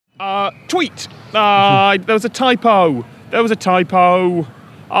Tweet. There was a typo. Oh.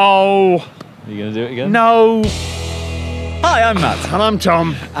 Are you going to do it again? No. Hi, I'm Matt. And I'm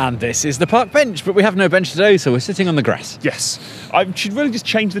Tom. And this is the park bench, but we have no bench today, so we're sitting on the grass. Yes. I should really just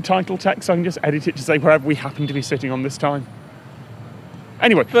change the title text so I can just edit it to say wherever we happen to be sitting on this time.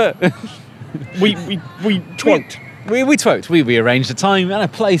 Anyway, But we tweet. we tweet. We arranged a time and a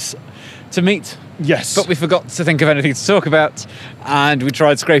place to meet. Yes. But we forgot to think of anything to talk about, and we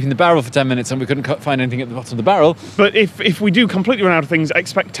tried scraping the barrel for 10 minutes and we couldn't find anything at the bottom of the barrel. But if we do completely run out of things,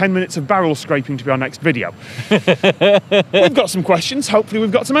 expect 10 minutes of barrel scraping to be our next video. We've got some questions. Hopefully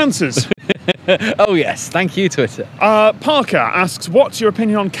we've got some answers. Oh yes, thank you, Twitter. Parker asks, what's your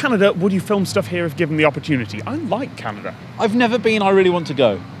opinion on Canada? Would you film stuff here if given the opportunity? I like Canada. I've never been, I really want to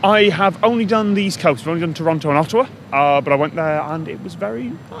go. I have only done the East Coast. I've only done Toronto and Ottawa, but I went there and it was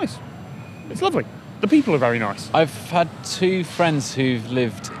very nice. It's lovely. The people are very nice. I've had two friends who've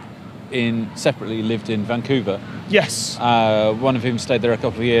separately lived in Vancouver. Yes. One of whom stayed there a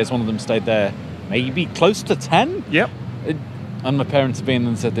couple of years, one of them stayed there maybe close to 10. Yep. And my parents have been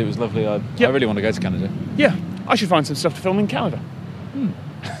and said it was lovely. I really want to go to Canada. Yeah. I should find some stuff to film in Canada.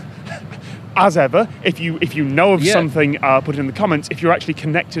 As ever, if you know of something, put it in the comments. If you're actually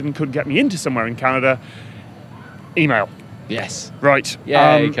connected and could get me into somewhere in Canada, email. Yes. Right.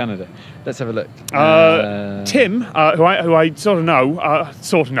 Yay, Canada. Let's have a look. Tim, who I sort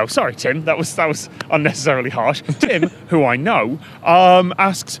of know. Sorry, Tim. That was unnecessarily harsh. Tim, who I know,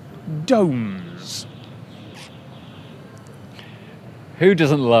 asks domes. Who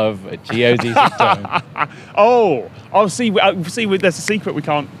doesn't love a geodesic dome? See. There's a secret we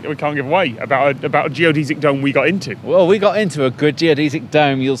can't give away about a geodesic dome we got into. Well, we got into a good geodesic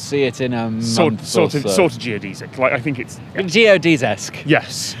dome. You'll see it in a month sort or of so. geodesic. Like I think it's Geodesic-esque.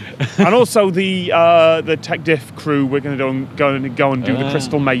 Yes, and also the Tech Diff crew. We're going to go and do the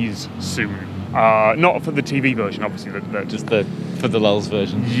Crystal Maze soon. Not for the TV version, obviously. Just for the lulz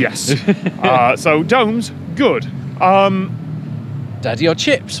version. Yes. So domes, good. Daddy or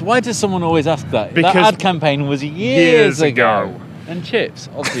chips? Why does someone always ask that? Because that ad campaign was years ago. And chips,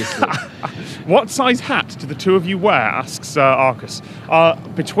 obviously. What size hat do the two of you wear? Asks Arcus.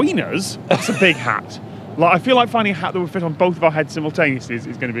 Between us, that's a big hat. Like I feel like finding a hat that would fit on both of our heads simultaneously is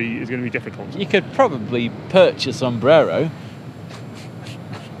going to be difficult. You could probably perch a sombrero.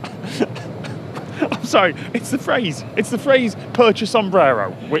 I'm sorry, it's the phrase perch a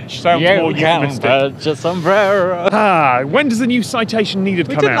sombrero, which sounds more euphemistic. Perch a sombrero. When does the new citation needed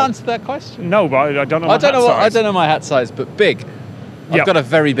come out? We didn't answer that question. No, but I don't know. I don't know my hat size, but big. I've got a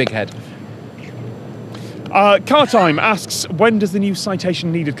very big head. Car Time asks, when does the new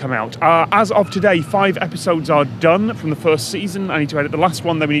citation needed come out? As of today, 5 episodes are done from the first season. I need to edit the last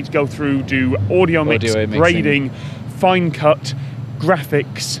one. Then we need to go through, do audio mix, grading, fine cut,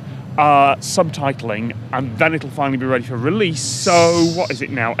 graphics, subtitling, and then it'll finally be ready for release. So what is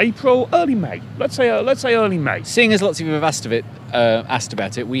it now? April, early May. Let's say early May. Seeing as lots of you have asked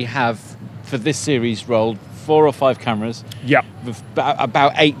about it, we have for this series rolled 4 or 5 cameras. Yep. With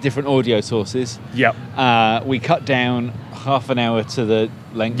about 8 different audio sources. Yep. We cut down half an hour to the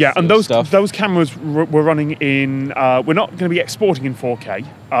length. Yeah, and of those cameras were running in. We're not going to be exporting in 4K,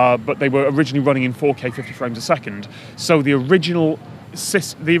 but they were originally running in 4K 50 frames a second. So the original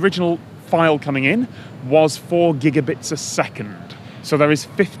file coming in was 4 gigabits a second. So there is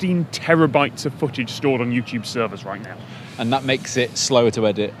 15 terabytes of footage stored on YouTube servers right now. And that makes it slower to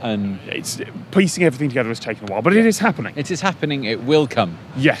edit, and it's piecing everything together has taken a while, but it is happening. It is happening. It will come.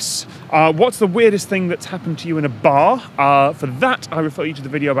 Yes. What's the weirdest thing that's happened to you in a bar? For that, I refer you to the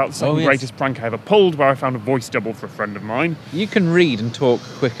video about the second greatest prank I ever pulled, where I found a voice double for a friend of mine. You can read and talk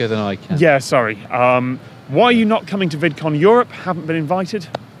quicker than I can. Yeah, sorry. Why are you not coming to VidCon Europe? Haven't been invited.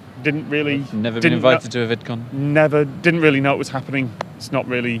 Didn't really. Never been invited to a VidCon. Never. Didn't really know it was happening. It's not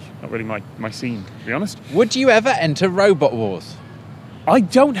really my scene, to be honest. Would you ever enter Robot Wars? I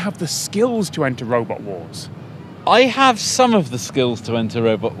don't have the skills to enter Robot Wars. I have some of the skills to enter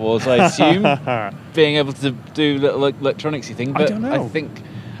Robot Wars, I assume. Being able to do little electronicsy thing, but I don't know. I think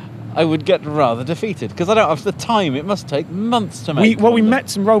I would get rather defeated because I don't have the time. It must take months to make. We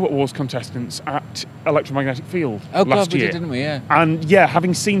met some Robot Wars contestants at Electromagnetic Field last year. We did, didn't we? Yeah. And yeah,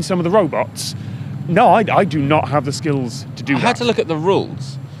 having seen some of the robots, no, I do not have the skills to do that. I had to look at the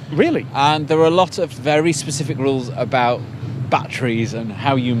rules. Really? And there are a lot of very specific rules about batteries and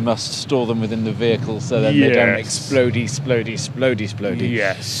how you must store them within the vehicle so that they don't explodey.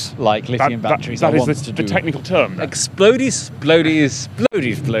 Yes. Like lithium batteries. That is the technical term. Explodey.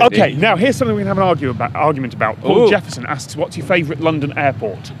 Okay, now here's something we can have an argument about. Paul Jefferson asks, what's your favourite London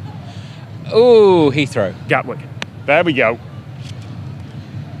airport? Oh, Heathrow. Gatwick. There we go.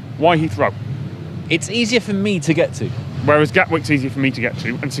 Why Heathrow? It's easier for me to get to. Whereas Gatwick's easier for me to get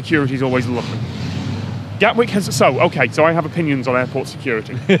to, and security's always lovely. Gatwick has... So I have opinions on airport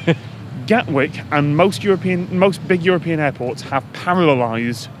security. Gatwick and most big European airports have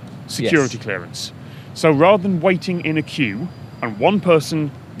parallelised security clearance. So rather than waiting in a queue and one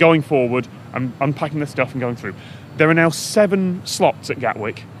person going forward and unpacking their stuff and going through, there are now 7 slots at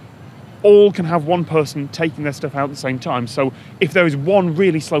Gatwick. All can have one person taking their stuff out at the same time. So if there is one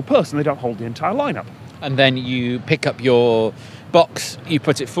really slow person, they don't hold the entire lineup. And then you pick up your box, you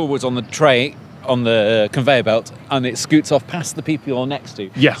put it forwards on the tray, on the conveyor belt, and it scoots off past the people you're next to.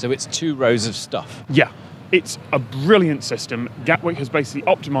 Yeah. So it's 2 rows of stuff. Yeah. It's a brilliant system. Gatwick has basically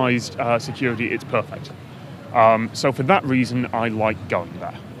optimised security. It's perfect. So for that reason, I like going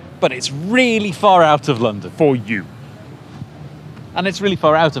there. But it's really far out of London. For you. And it's really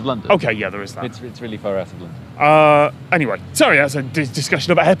far out of London. Okay, yeah, there is that. It's really far out of London. Anyway, sorry, that's a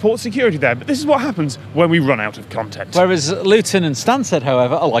discussion about airport security there, but this is what happens when we run out of content. Whereas Luton and Stansted,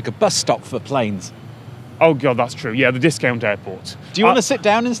 however, are like a bus stop for planes. Oh, God, that's true. Yeah, the discount airports. Do you want to sit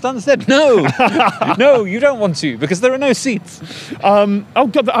down in Stansted? No! No, you don't want to, because there are no seats. Oh,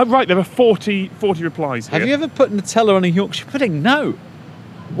 God, right, there are 40 replies here. Have you ever put Nutella on a Yorkshire pudding? No.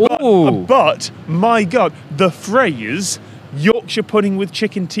 But, my God, the phrase... Yorkshire pudding with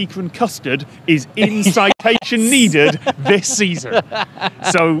chicken tikka and custard is in citation needed this season.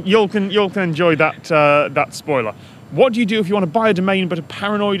 So you can enjoy that spoiler. What do you do if you want to buy a domain but are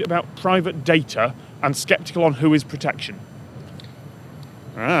paranoid about private data and sceptical on who is protection?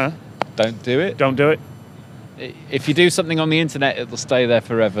 Don't do it. Don't do it. If you do something on the internet, it'll stay there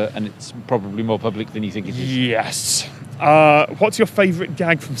forever, and it's probably more public than you think it is. Yes. What's your favourite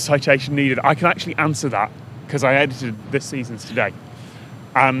gag from Citation Needed? I can actually answer that, because I edited this season's today,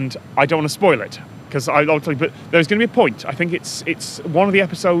 and I don't want to spoil it because I'll tell you. But there's going to be a point. I think it's one of the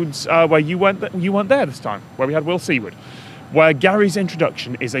episodes where you weren't there this time, where we had Will Seaward, where Gary's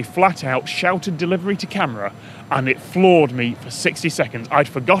introduction is a flat-out shouted delivery to camera, and it floored me for 60 seconds. I'd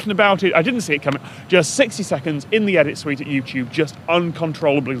forgotten about it. I didn't see it coming. Just 60 seconds in the edit suite at YouTube, just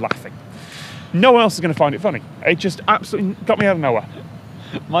uncontrollably laughing. No one else is going to find it funny. It just absolutely got me out of nowhere.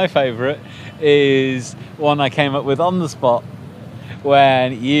 My favourite is one I came up with on the spot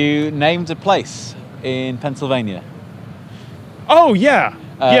when you named a place in Pennsylvania. Oh, yeah.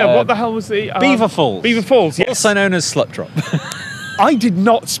 What the hell was the... Beaver Falls. Beaver Falls, yes. Also known as Slut Drop. I did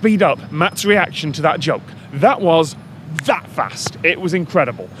not speed up Matt's reaction to that joke. That was that fast. It was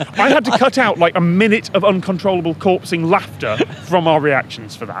incredible. I had to cut out like a minute of uncontrollable corpsing laughter from our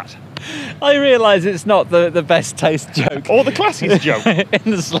reactions for that. I realise it's not the best taste joke. Or the classiest joke.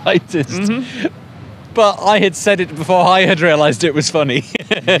 In the slightest. Mm-hmm. But I had said it before I had realised it was funny.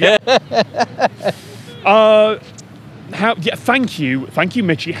 Thank you,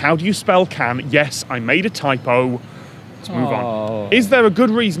 Mitchie. How do you spell can? Yes, I made a typo. Let's move on. Is there a good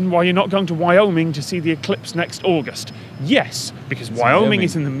reason why you're not going to Wyoming to see the eclipse next August? Yes, because Wyoming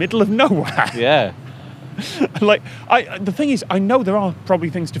is in the middle of nowhere. Yeah. The thing is, I know there are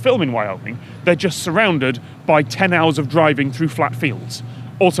probably things to film in Wyoming. They're just surrounded by 10 hours of driving through flat fields.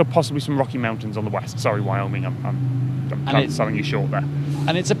 Also, possibly some Rocky Mountains on the west. Sorry, Wyoming. I'm kind of selling you short there.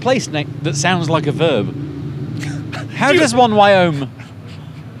 And it's a place name that sounds like a verb. How does one Wyoming?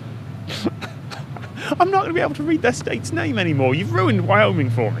 I'm not going to be able to read their state's name anymore. You've ruined Wyoming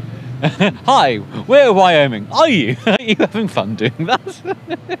for me. Hi, we're Wyoming. Are you? Are you having fun doing that?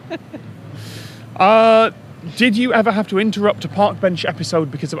 Did you ever have to interrupt a park bench episode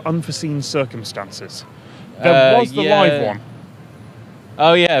because of unforeseen circumstances? There was the live one.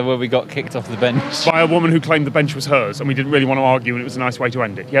 Oh yeah, where we got kicked off the bench. By a woman who claimed the bench was hers, and we didn't really want to argue, and it was a nice way to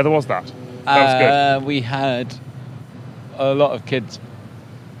end it. Yeah, there was that. That was good. We had a lot of kids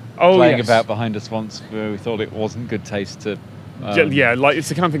playing about behind us once where we thought it wasn't good taste to... it's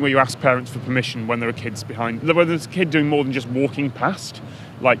the kind of thing where you ask parents for permission when there are kids behind... Where there's a kid doing more than just walking past.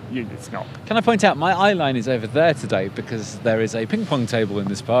 It's not. Can I point out, my eye line is over there today because there is a ping pong table in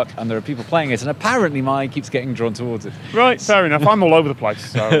this park and there are people playing it, and apparently my eye keeps getting drawn towards it. Right, fair enough. I'm all over the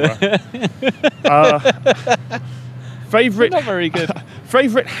place. So, favourite... Not very good.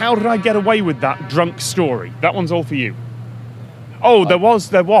 Favourite how did I get away with that drunk story? That one's all for you. Oh, there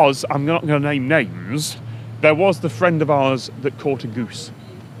was, I'm not going to name names, there was the friend of ours that caught a goose.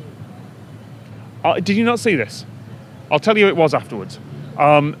 Did you not see this? I'll tell you who it was afterwards.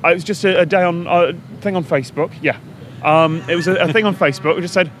 It was just a day on thing on Facebook. Yeah, it was a thing on Facebook. It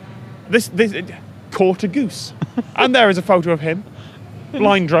just said, "This caught a goose," and there is a photo of him,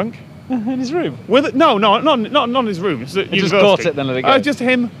 blind drunk, in his room. With it, not in his room. It's at university. Just caught it, then let it go. Just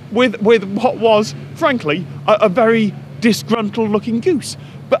him with what was, frankly, a very disgruntled-looking goose.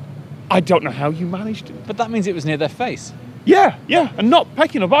 But I don't know how you managed it. But that means it was near their face. Yeah, and not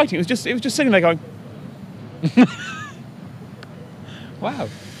pecking or biting. It was just sitting there going. Wow.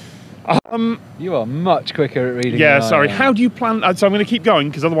 You are much quicker at reading. Yeah, sorry. How do you plan? So I'm going to keep going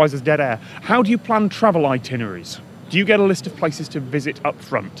because otherwise there's dead air. How do you plan travel itineraries? Do you get a list of places to visit up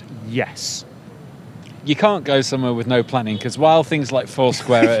front? Yes. You can't go somewhere with no planning because while things like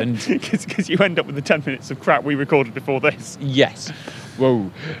Foursquare and because you end up with the 10 minutes of crap we recorded before this. Yes.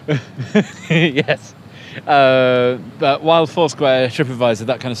 Whoa. Yes. But while Foursquare, TripAdvisor,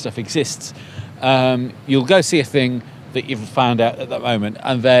 that kind of stuff exists, you'll go see a thing that you've found out at that moment,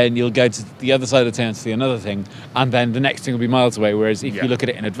 and then you'll go to the other side of town to see another thing, and then the next thing will be miles away, whereas if you look at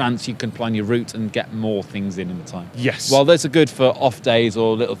it in advance, you can plan your route and get more things in the time. Yes. While those are good for off days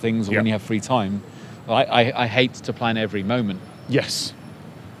or little things or when you have free time, I hate to plan every moment. Yes.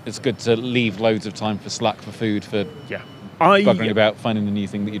 It's good to leave loads of time for Slack, for food, for buggering about finding the new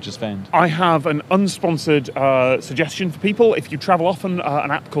thing that you just found. I have an unsponsored suggestion for people. If you travel often, an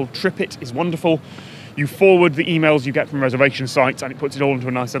app called TripIt is wonderful. You forward the emails you get from reservation sites and it puts it all into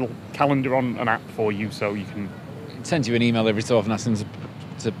a nice little calendar on an app for you, so you can... It sends you an email every so often asking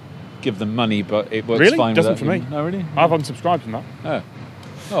to give them money, but it works really? fine. Doesn't for me. No, really? I've unsubscribed from that. Oh,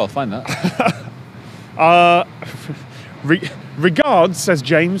 I'll find that. Regards, says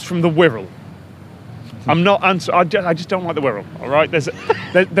James from the Wirral. I'm not answering. I just don't like the Wirral. All right.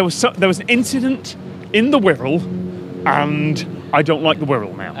 There was an incident in the Wirral, and I don't like the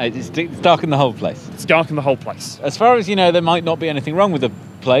Wirral now. It's dark in the whole place. It's dark in the whole place. As far as you know, there might not be anything wrong with the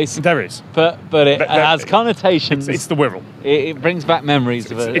place. There is, but it has connotations. It's the Wirral. It brings back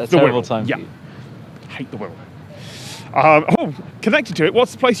memories of a terrible time. Yeah, I hate the Wirral. Connected to it,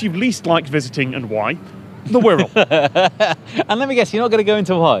 what's the place you've least liked visiting and why? The Wirral. And let me guess, you're not going to go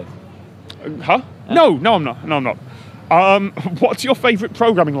into why? Huh? No, I'm not. What's your favourite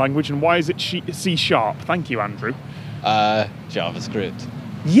programming language and why is it C#? Thank you, Andrew. JavaScript.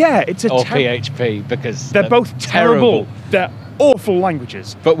 Yeah, it's or PHP because they're both terrible. They're awful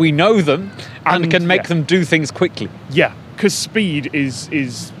languages. But we know them and can make them do things quickly. Yeah, because speed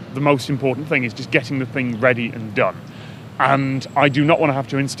is the most important thing, is just getting the thing ready and done. And I do not want to have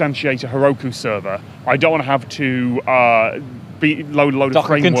to instantiate a Heroku server. I don't want to have to load a load of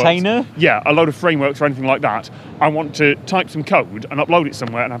frameworks. Container? Yeah, a load of frameworks or anything like that. I want to type some code and upload it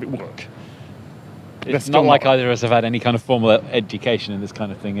somewhere and have it work. It's not like either of us have had any kind of formal education in this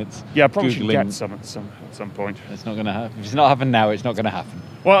kind of thing. It's I probably should get some at some point. It's not going to happen. If it's not happened now, it's not going to happen.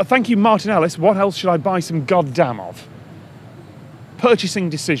 Well, thank you, Martin Ellis. What else should I buy some goddamn of?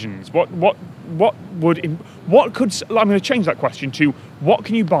 Purchasing decisions. What could... I'm going to change that question to what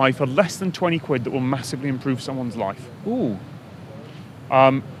can you buy for less than 20 quid that will massively improve someone's life? Ooh.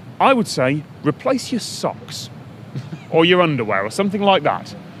 I would say replace your socks or your underwear or something like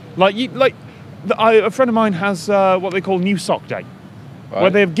that. A friend of mine has what they call New Sock Day, where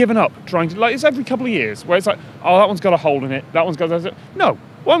they have given up trying to... it's every couple of years, where it's like, oh, that one's got a hole in it, that one's got... No,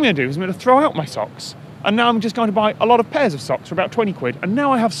 what I'm going to do is I'm going to throw out my socks, and now I'm just going to buy a lot of pairs of socks for about 20 quid, and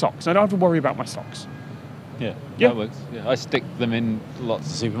now I have socks, and I don't have to worry about my socks. Yeah, that works. Yeah, I stick them in lots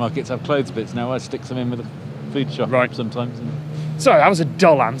of supermarkets. I have clothes bits now. I stick them in with a food shop sometimes. Sorry, that was a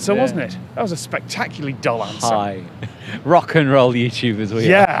dull answer, wasn't it? That was a spectacularly dull answer. Hi. Rock and roll YouTubers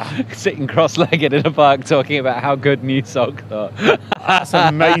we are. Sitting cross-legged in a park talking about how good new socks are. That's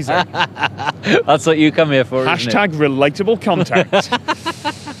amazing. That's what you come here for, Hashtag isn't it? relatable content.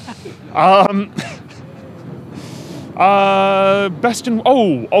 Best and...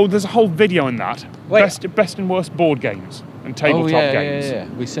 Oh, there's a whole video in that. Best and worst board games and tabletop games. Yeah.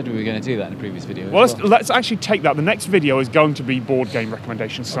 We said we were going to do that in a previous video. Well, let's actually take that. The next video is going to be board game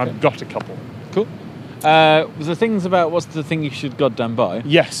recommendations, so I've got a couple. Cool. Was the things about what's the thing you should goddamn buy?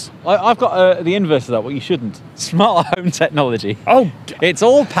 Yes. I've got the inverse of that, what you shouldn't. Smart home technology. Oh. It's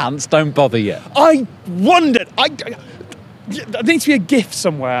all pants, don't bother yet. I wondered. There needs to be a GIF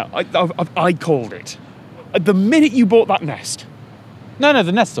somewhere. I called it. The minute you bought that Nest. No,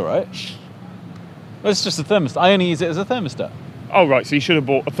 the Nest's all right. Well, it's just a thermostat. I only use it as a thermostat. Oh, right, so you should have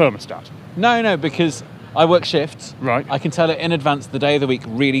bought a thermostat. No, because I work shifts. Right. I can tell it in advance the day of the week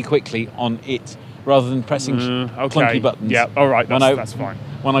really quickly on it, rather than pressing clunky buttons. Yeah, all right, that's fine.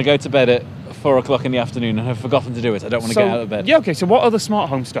 When I go to bed at 4 o'clock in the afternoon and have forgotten to do it, I don't want to get out of bed. Yeah, okay, so what other smart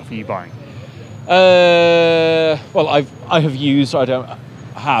home stuff are you buying? Well, I have used, I don't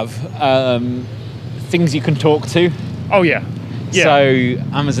have, things you can talk to. Oh, yeah. So,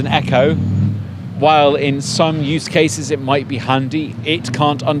 Amazon Echo, while in some use cases it might be handy, it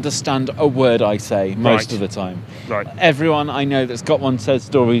can't understand a word I say most of the time. Right. Everyone I know that's got one says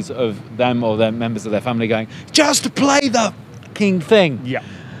stories of them or their members of their family going, just play the fucking thing. Yeah.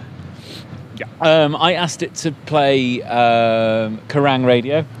 I asked it to play Kerrang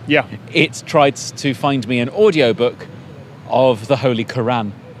Radio. Yeah. It tried to find me an audiobook of the Holy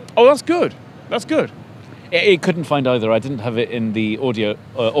Quran. Oh, that's good. That's good. It couldn't find either. I didn't have it in the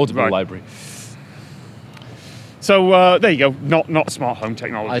Audible library. So there you go. Not smart home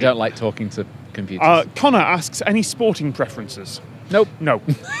technology. I don't like talking to computers. Connor asks, any sporting preferences? Nope. No.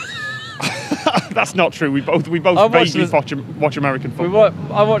 That's not true. We both vaguely watch American football.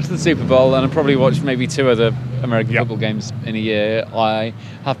 I watched the Super Bowl, and I probably watched maybe 2 other American football games in a year. I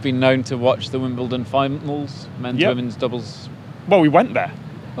have been known to watch the Wimbledon finals, men's, women's doubles. Well, we went there.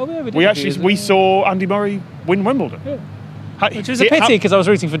 Oh yeah, we did. We saw Andy Murray win Wimbledon. Yeah. Which is a pity because I was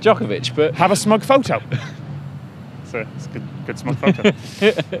rooting for Djokovic. But have a smug photo. It's a good smug photo.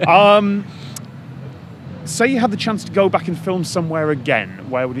 Say you had the chance to go back and film somewhere again,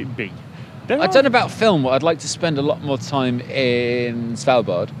 where would it be? I don't know about film. I'd like to spend a lot more time in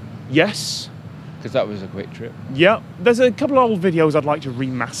Svalbard. Yes. Because that was a quick trip. Yeah. There's a couple of old videos I'd like to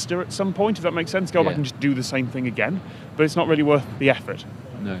remaster at some point, if that makes sense. Go back and just do the same thing again. But it's not really worth the effort.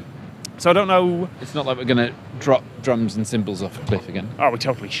 No. So I don't know... It's not like we're going to drop drums and cymbals off a cliff again. Oh, we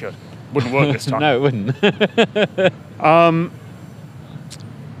totally should. Wouldn't work this time. No, it wouldn't.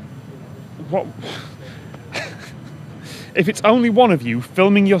 What... If it's only one of you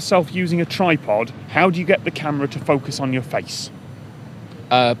filming yourself using a tripod, how do you get the camera to focus on your face?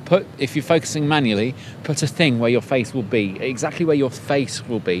 If you're focusing manually, put a thing where your face will be, exactly where your face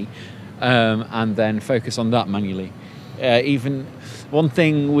will be, and then focus on that manually. Even one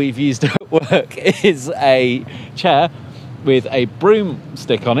thing we've used at work is a chair with a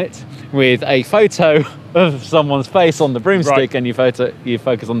broomstick on it, with a photo of someone's face on the broomstick, and you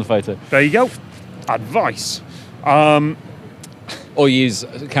focus on the photo. There you go. Advice. Or use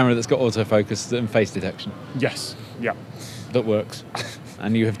a camera that's got autofocus and face detection. Yes, yeah. That works.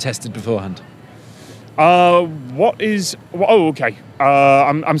 And you have tested beforehand. Okay.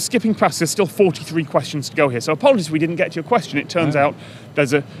 I'm skipping past. There's still 43 questions to go here. So apologies if we didn't get to your question. It turns out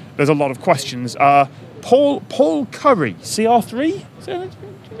there's a lot of questions. Paul Curry, CR3?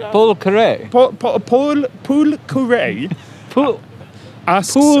 Paul Curry. Paul Curry.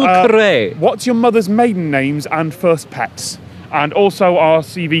 Asks, what's your mother's maiden names and first pets? And also our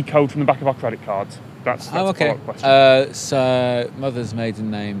CV code from the back of our credit cards. That's a follow-up question. So, mother's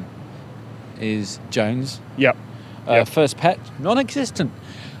maiden name is Jones. Yep. First pet, non-existent.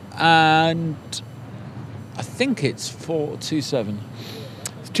 And I think it's 427.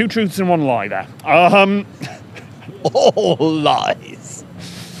 It's 2 truths and 1 lie there. All lies.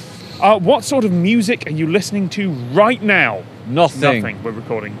 What sort of music are you listening to right now? Nothing. We're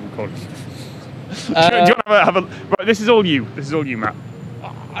recording. Do you want to have a... Right, this is all you. Matt.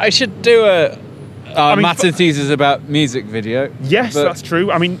 I should do Matt Entheses about music video. Yes, that's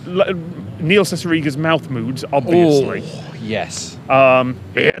true. I mean, Neil Ciceriga's Mouth Moods, obviously. Oh, yes.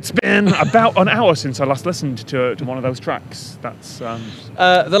 It's been about an hour since I last listened to one of those tracks. That's...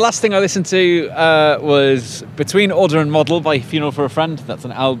 The last thing I listened to was Between Order and Model by Funeral for a Friend. That's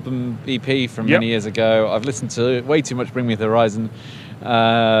an album EP from many years ago. I've listened to way too much Bring Me the Horizon.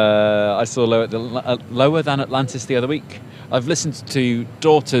 I saw Lower Than Atlantis the other week. I've listened to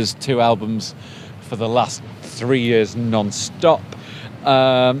Daughter's 2 albums for the last 3 years non-stop.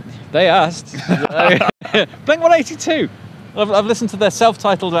 They asked. Blink-182. I've listened to their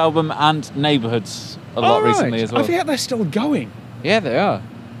self-titled album and Neighbourhoods a lot recently as well. I forget they're still going. Yeah, they are.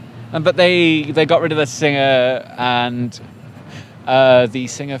 But they got rid of their singer, and the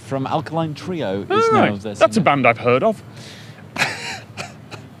singer from Alkaline Trio is now their singer. That's a band I've heard of.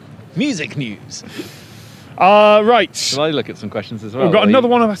 Music news. Right. Shall I look at some questions as well? We've got another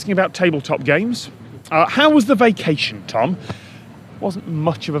one asking about tabletop games. How was the vacation, Tom? Wasn't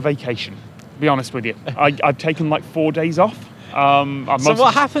much of a vacation, to be honest with you. I'd taken like 4 days off. So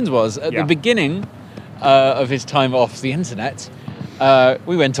what happened was, at the beginning of his time off the internet,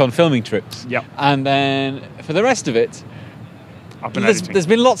 we went on filming trips. Yeah. And then for the rest of it, there's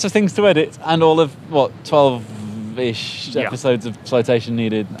been lots of things to edit, and all of, 12-ish episodes of Flotation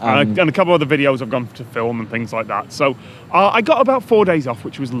needed. And a couple of other videos I've gone to film and things like that. So I got about 4 days off,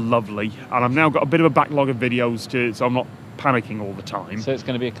 which was lovely. And I've now got a bit of a backlog of videos so I'm not panicking all the time. So it's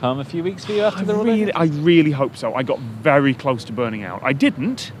going to be a calmer few weeks for you after I really hope so. I got very close to burning out. I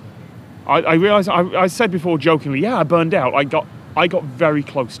didn't. I realised, I said before jokingly, I burned out. I got very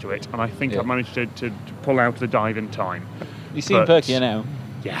close to it, and I think I managed to pull out the dive in time. You seem perkier now.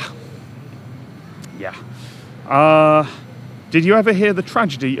 Yeah. Did you ever hear the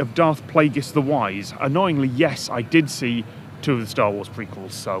tragedy of Darth Plagueis the Wise? Annoyingly, yes, I did see 2 of the Star Wars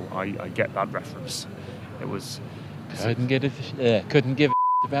prequels, so I get that reference. It was... Couldn't give a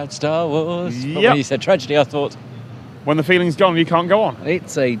about Star Wars. But Yep. when you said tragedy, I thought, When the feeling's gone, you can't go on.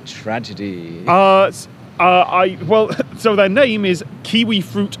 it's a tragedy. So their name is Kiwi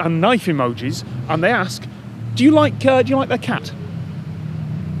Fruit and Knife Emojis, and they ask, do you like their cat?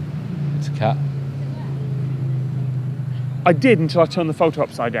 It's a cat. I did until I turned the photo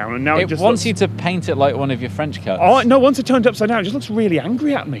upside down, and now it It just wants looks... you to paint it like one of your French cats. Oh, no, once I turned it upside down, it just looks really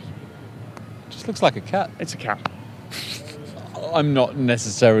angry at me. It just looks like a cat. It's a cat. I'm not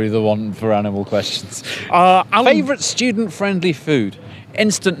necessarily the one for animal questions. Alan... Favourite student-friendly food?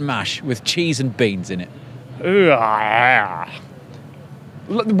 Instant mash with cheese and beans in it.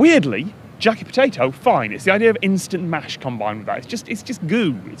 Weirdly, jacket potato, fine. It's the idea of instant mash combined with that. It's just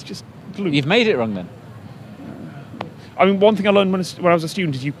goo. It's just glue. You've made it wrong then. I mean, one thing I learned when I was a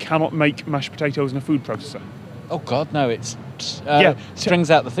student is you cannot make mashed potatoes in a food processor. Oh God, no! It's Yeah. strings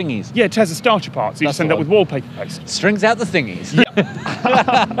out the thingies. Yeah, it tears the starch apart, so you That's just end the up with one. wallpaper paste. Strings out the thingies.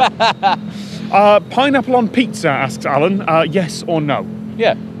 Pineapple on pizza, asks Alan. Yes or no?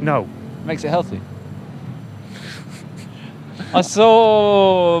 Yeah, No. makes it healthy. I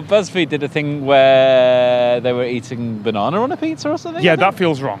saw BuzzFeed did a thing where they were eating banana on a pizza or something. Yeah, I think. that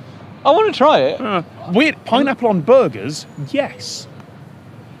feels wrong. I want to try it. Weird. Pineapple on burgers? Yes.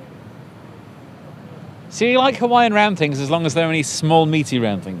 So you like Hawaiian round things as long as they're only small, meaty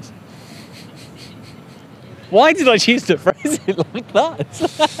round things? Why did I choose to phrase it like that?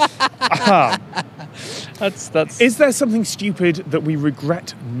 That's. Is there something stupid that we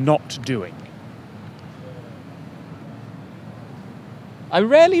regret not doing? I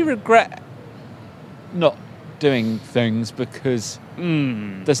rarely regret not doing things because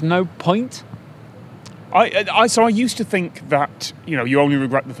there's no point. So I used to think that, you only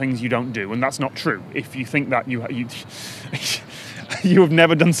regret the things you don't do, and that's not true. If you think that, you you have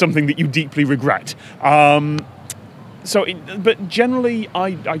never done something that you deeply regret. But generally,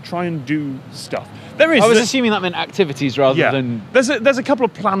 I try and do stuff. I was assuming that meant activities rather than... There's a couple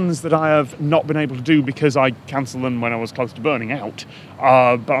of plans that I have not been able to do because I cancelled them when I was close to burning out,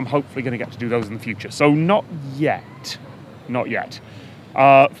 but I'm hopefully going to get to do those in the future. So not yet. Not yet.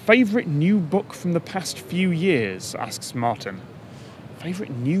 Favourite new book from the past few years, asks Martin.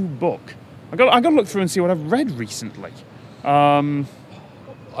 Favourite new book? I got to look through and see what I've read recently.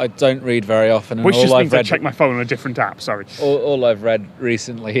 I don't read very often. And Which just all means I've I read, check my phone on a different app, sorry. all I've read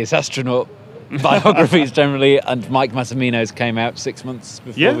recently is astronaut biographies generally, and Mike Massimino's came out 6 months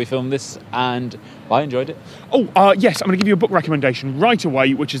before we filmed this, and I enjoyed it. Yes, I'm going to give you a book recommendation right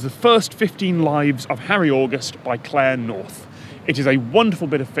away, which is The First 15 Lives of Harry August by Claire North. It is a wonderful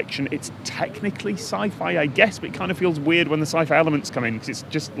bit of fiction. It's technically sci-fi, I guess, but it kind of feels weird when the sci-fi elements come in, because it's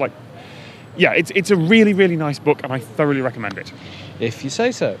just like... Yeah, it's a really, really nice book, and I thoroughly recommend it. If you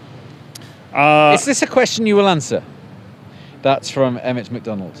say so. Is this a question you will answer? That's from Emmett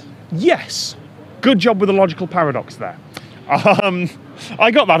McDonald. Yes. Good job with the logical paradox there. I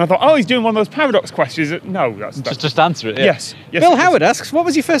got that and I thought, he's doing one of those paradox questions. No, that's... Just answer it, yeah. Yes. Bill Howard asks, what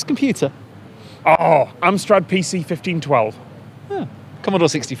was your first computer? Amstrad PC 1512. Commodore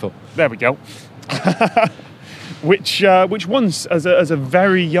 64. There we go. Which once, as a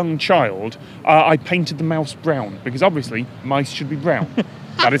very young child, I painted the mouse brown, because obviously mice should be brown.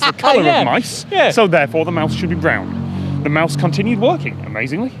 That is the colour of mice, so therefore the mouse should be brown. The mouse continued working,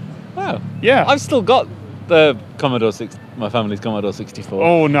 amazingly. Wow. Yeah. I've still got the my family's Commodore 64.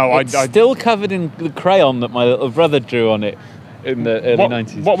 Oh no, it's still covered in the crayon that my little brother drew on it in the early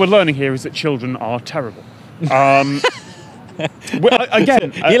 90s. What we're learning here is that children are terrible.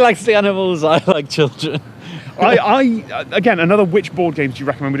 Again, he likes the animals, I like children. Again, another which board games do you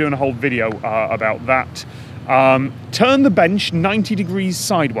recommend? We're doing a whole video about that. Turn the bench 90 degrees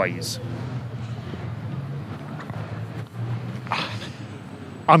sideways.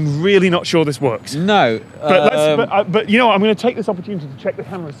 I'm really not sure this works. No. But you know what, I'm going to take this opportunity to check the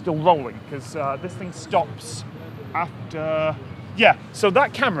camera is still rolling, because this thing stops after... Yeah, so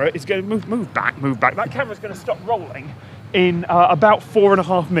that camera is going to move back. That camera is going to stop rolling in about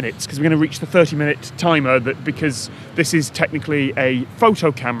 4.5 minutes, because we're going to reach the 30-minute timer, because this is technically a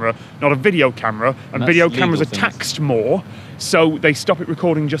photo camera, not a video camera, and video cameras are taxed more, so they stop it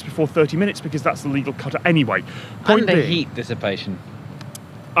recording just before 30 minutes, because that's the legal cutter anyway. And the heat dissipation.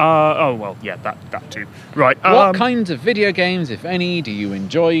 That too. Right. What kinds of video games, if any, do you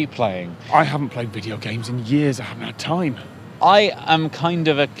enjoy playing? I haven't played video games in years. I haven't had time. I am kind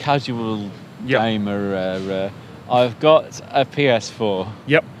of a casual gamer. I've got a PS4.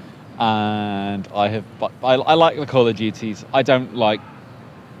 Yep. And I like the Call of Duties. I don't like,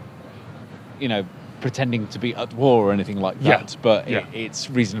 pretending to be at war or anything like that. But it's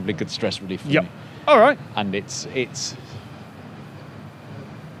reasonably good stress relief for me. All right. And it's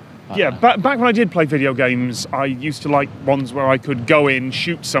Yeah, back when I did play video games, I used to like ones where I could go in,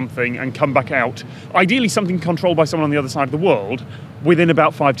 shoot something, and come back out. Ideally, something controlled by someone on the other side of the world within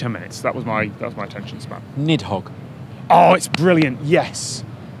about 5-10 minutes. That was my attention span. Nidhogg. Oh, it's brilliant. Yes.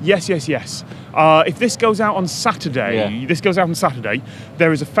 If this goes out on Saturday,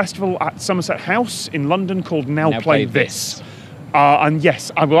 there is a festival at Somerset House in London called Now Play This. And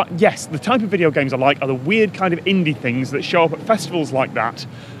yes, the type of video games I like are the weird kind of indie things that show up at festivals like that,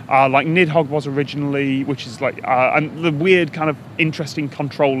 like Nidhogg was originally, which is like, and the weird kind of interesting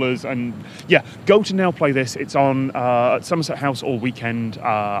controllers. And yeah, go to Now Play This. It's on at Somerset House all weekend.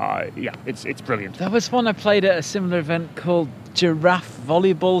 It's brilliant. There was one I played at a similar event called Giraffe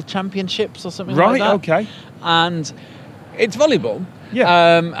Volleyball Championships or something like that. Right, okay. And it's volleyball.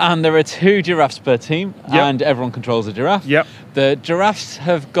 Yeah. And there are 2 giraffes per team, and everyone controls a giraffe. Yep. The giraffes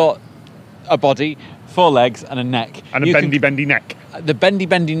have got a body, 4 legs, and a neck. And a bendy neck. The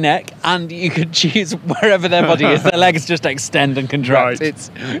bendy neck, and you can choose wherever their body is. Their legs just extend and contract. Right.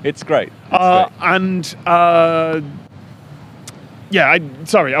 It's great.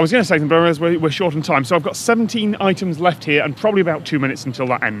 Sorry, I was going to say something, but I realised we're short on time. So I've got 17 items left here and probably about 2 minutes until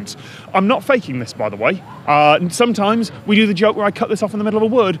that ends. I'm not faking this, by the way. Sometimes we do the joke where I cut this off in the middle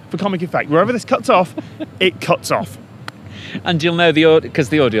of a word for comic effect. Wherever this cuts off, it cuts off. And you'll know because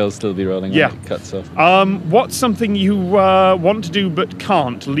the audio will still be rolling when it cuts off. What's something you want to do but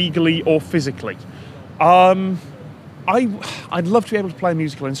can't, legally or physically? I'd love to be able to play a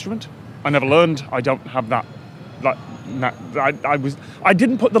musical instrument. I never learned. I don't have that. I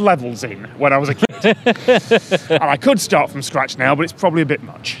didn't put the levels in when I was a kid. And I could start from scratch now, but it's probably a bit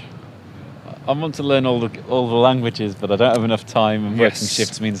much. I want to learn all the languages, but I don't have enough time, and working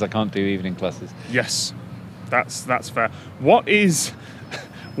shifts means I can't do evening classes. Yes, that's fair. What is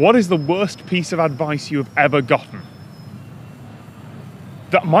the worst piece of advice you have ever gotten?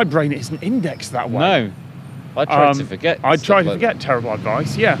 That my brain isn't indexed that way. No, I tried to forget. I try to forget terrible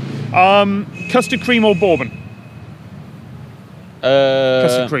advice. Yeah. Custard cream or bourbon?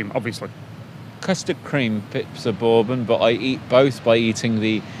 Custard cream, obviously. Custard cream pips a bourbon, but I eat both by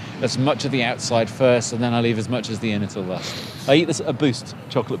eating as much of the outside first, and then I leave as much as the inner till last. I eat a Boost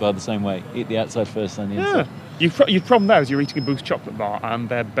chocolate bar the same way. Eat the outside first, then the inside. Your problem there is you're eating a Boost chocolate bar, and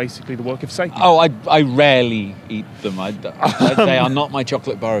they're basically the work of Satan. Oh, I rarely eat them. They are not my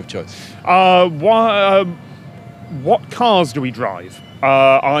chocolate bar of choice. What cars do we drive?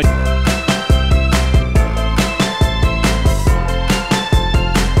 I've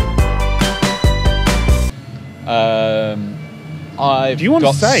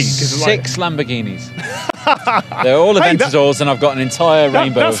got 6 Lamborghinis. They're all Aventadors, and I've got an entire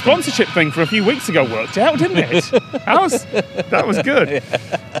rainbow. That sponsorship thing from a few weeks ago worked out, didn't it? That was good.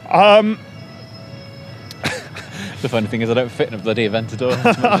 The funny thing is I don't fit in a bloody Aventador as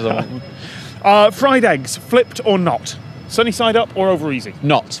much as I want them. Fried eggs, flipped or not? Sunny side up or over easy?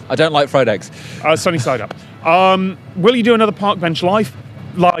 Not. I don't like fried eggs. Sunny side up. Will you do another Park Bench live?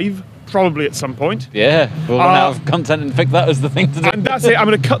 Probably at some point. Yeah, we'll run out of content and pick that as the thing to do. And that's it. I'm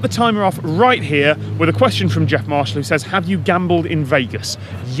going to cut the timer off right here with a question from Jeff Marshall, who says, have you gambled in Vegas?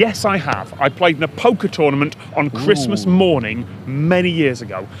 Yes, I have. I played in a poker tournament on Christmas morning many years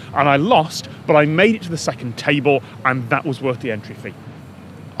ago, and I lost, but I made it to the second table, and that was worth the entry fee.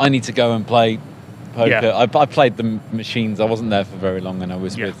 I need to go and play poker. Yeah. I played the machines. I wasn't there for very long, and I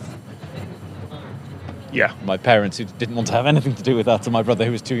was with my parents, who didn't want to have anything to do with that, and my brother,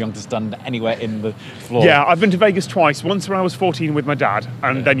 who was too young to stand anywhere in the floor. Yeah, I've been to Vegas twice. Once when I was 14 with my dad,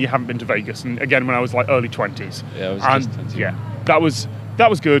 and then you haven't been to Vegas, and again when I was like early 20s. Yeah, I was just 20. Yeah, that was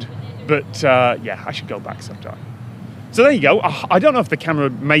good, but I should go back sometime. So there you go. I don't know if the camera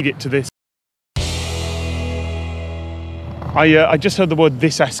made it to this. I just heard the word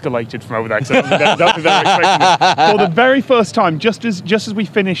 "this escalated" from over there. So don't think they were expecting it. For the very first time, just as we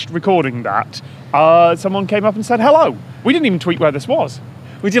finished recording that, someone came up and said hello. We didn't even tweet where this was.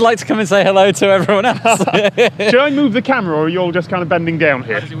 Would you like to come and say hello to everyone else? Should I move the camera, or are you all just kind of bending down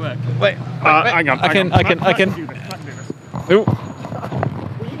here? How does it work? Wait. Hang on. I can. Will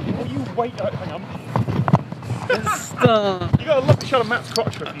you wait? Hang on. You got a lovely shot of Matt's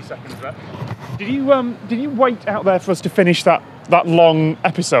crotch for a few seconds there. Did you wait out there for us to finish that long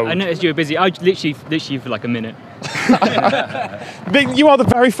episode? I noticed you were busy. I literally for like a minute. You are the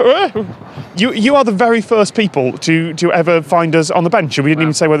very first people to ever find us on the bench, and we didn't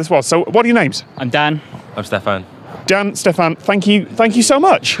even say where this was. So, what are your names? I'm Dan. I'm Stefan. Dan, Stefan, thank you so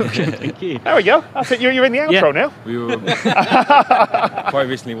much. Thank you. There we go. That's it. You're in the outro now. We were quite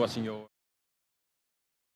recently watching your.